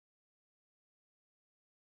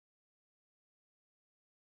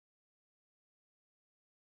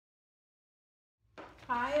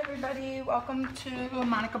Hi everybody, welcome to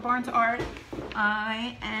Monica Barnes Art.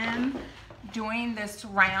 I am doing this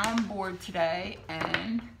round board today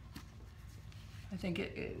and I think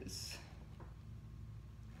it is,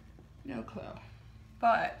 no clue,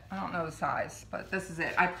 but I don't know the size, but this is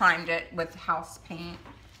it. I primed it with house paint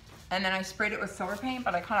and then I sprayed it with silver paint,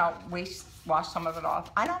 but I kind of washed some of it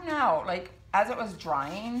off. I don't know, like as it was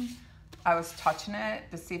drying, I was touching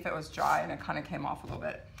it to see if it was dry and it kind of came off a little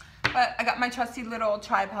bit. But I got my trusty little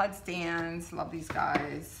tripod stands. Love these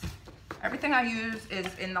guys. Everything I use is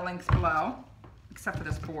in the links below, except for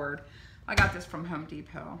this board. I got this from Home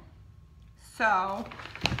Depot. So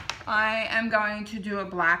I am going to do a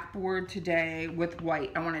black board today with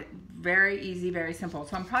white. I want it very easy, very simple.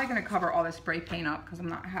 So I'm probably going to cover all this spray paint up because I'm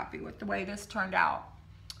not happy with the way this turned out.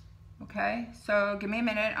 Okay, so give me a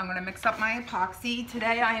minute. I'm going to mix up my epoxy.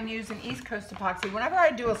 Today I am using East Coast epoxy. Whenever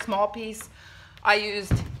I do a small piece, I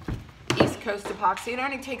used East Coast epoxy. It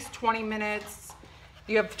only takes 20 minutes.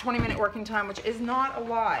 You have 20-minute working time, which is not a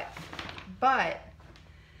lot, but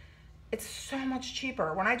it's so much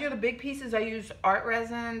cheaper. When I do the big pieces, I use art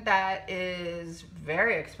resin that is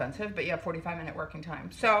very expensive, but you have 45-minute working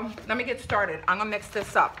time. So let me get started. I'm gonna mix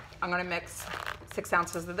this up. I'm gonna mix 6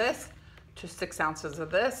 ounces of this to 6 ounces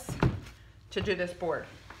of this to do this board,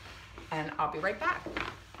 and I'll be right back.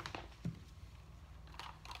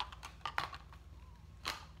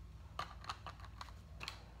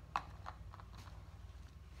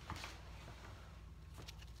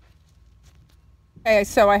 Okay,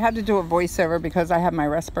 so I had to do a voiceover because I have my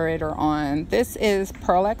respirator on. This is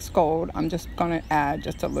pearlx gold. I'm just going to add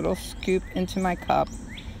just a little scoop into my cup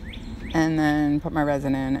and then put my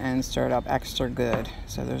resin in and stir it up extra good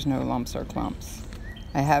so there's no lumps or clumps.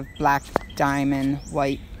 I have black diamond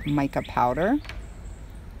white mica powder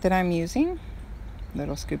that I'm using.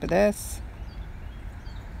 Little scoop of this.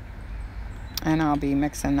 And I'll be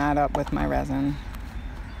mixing that up with my resin.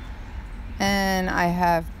 And I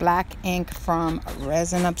have black ink from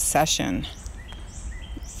Resin Obsession.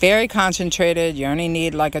 Very concentrated. You only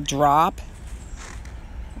need like a drop.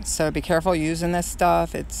 So be careful using this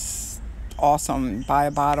stuff. It's awesome. Buy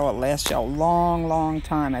a bottle. It lasts you a long, long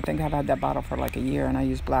time. I think I've had that bottle for like a year and I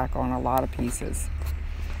use black on a lot of pieces.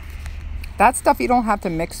 That stuff you don't have to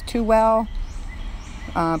mix too well.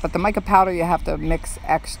 But the mica powder you have to mix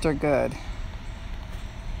extra good.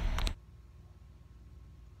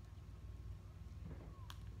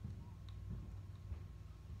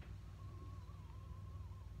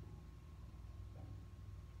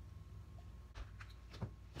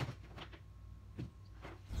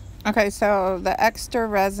 Okay, so the extra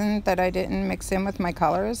resin that I didn't mix in with my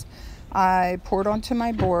colors, I poured onto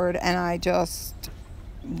my board and I just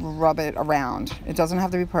rub it around. It doesn't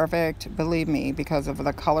have to be perfect, believe me, because of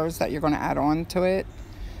the colors that you're going to add on to it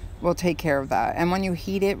will take care of that. And when you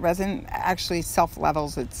heat it, resin actually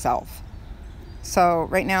self-levels itself. So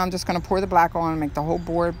right now I'm just going to pour the black on and make the whole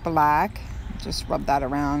board black. Just rub that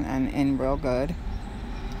around and in real good.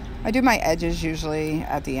 I do my edges usually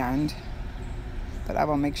at the end, but I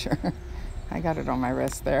will make sure. I got it on my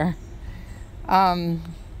wrist there. I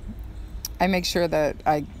make sure that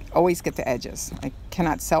I always get the edges. I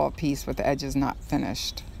cannot sell a piece with the edges not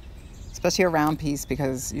finished, especially a round piece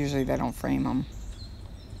because usually they don't frame them.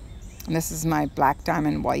 And this is my black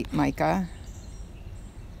diamond white mica.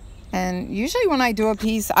 And usually when I do a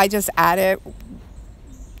piece, I just add it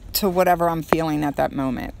to whatever I'm feeling at that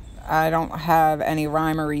moment. I don't have any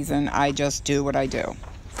rhyme or reason. I just do what I do.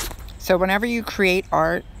 So whenever you create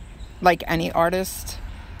art, like any artist,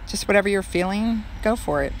 just whatever you're feeling, go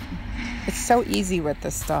for it. It's so easy with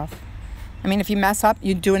this stuff. I mean, if you mess up,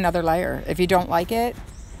 you do another layer. If you don't like it,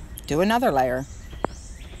 do another layer.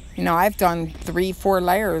 You know, I've done 3-4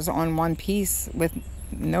 layers on one piece with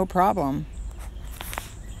no problem.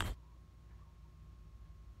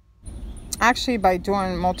 Actually, by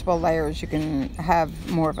doing multiple layers, you can have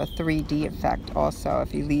more of a 3D effect also.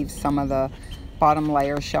 If you leave some of the bottom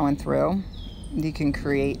layer showing through, you can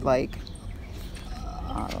create like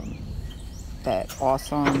that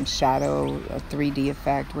awesome shadow, a 3D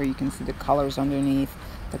effect where you can see the colors underneath,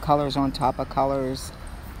 the colors on top of colors.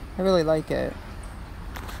 I really like it.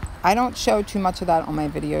 I don't show too much of that on my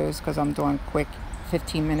videos because I'm doing quick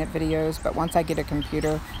 15-minute videos, but once I get a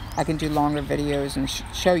computer, I can do longer videos and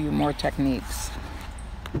show you more techniques.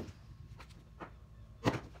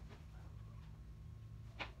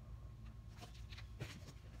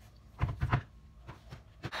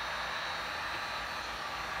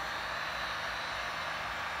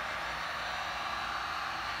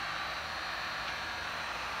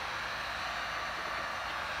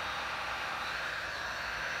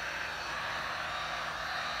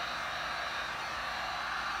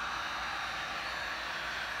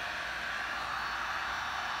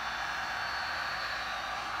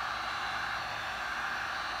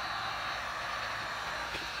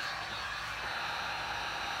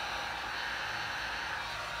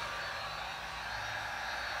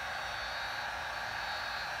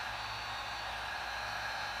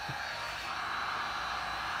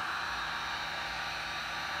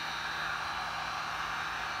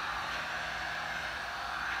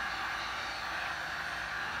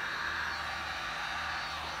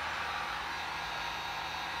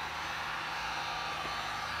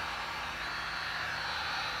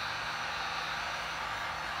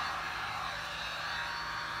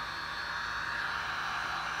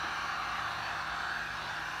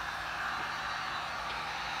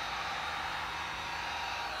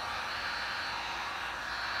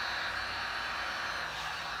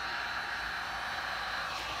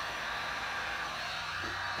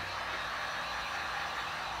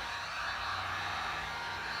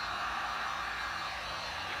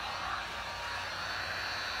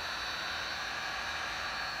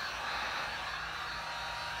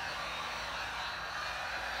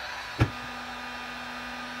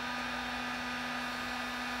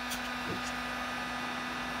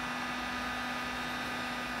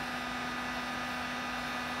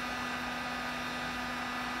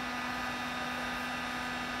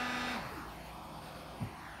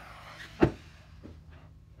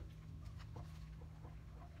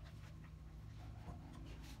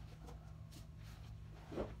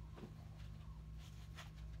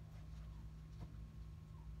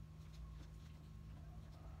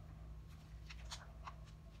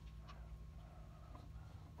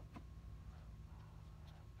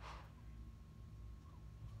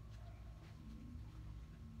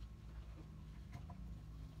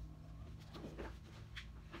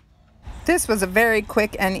 This was a very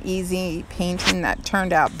quick and easy painting that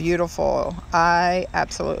turned out beautiful. I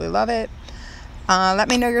absolutely love it. Let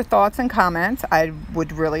me know your thoughts and comments. I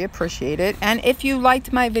would really appreciate it. And if you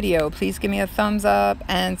liked my video, please give me a thumbs up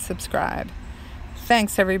and subscribe.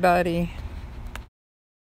 Thanks, everybody.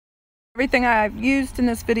 Everything I've used in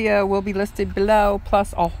this video will be listed below,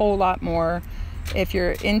 plus a whole lot more. If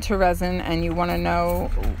you're into resin and you want to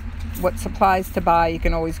know what supplies to buy, you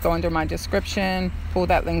can always go under my description, pull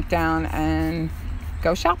that link down, and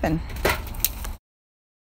go shopping.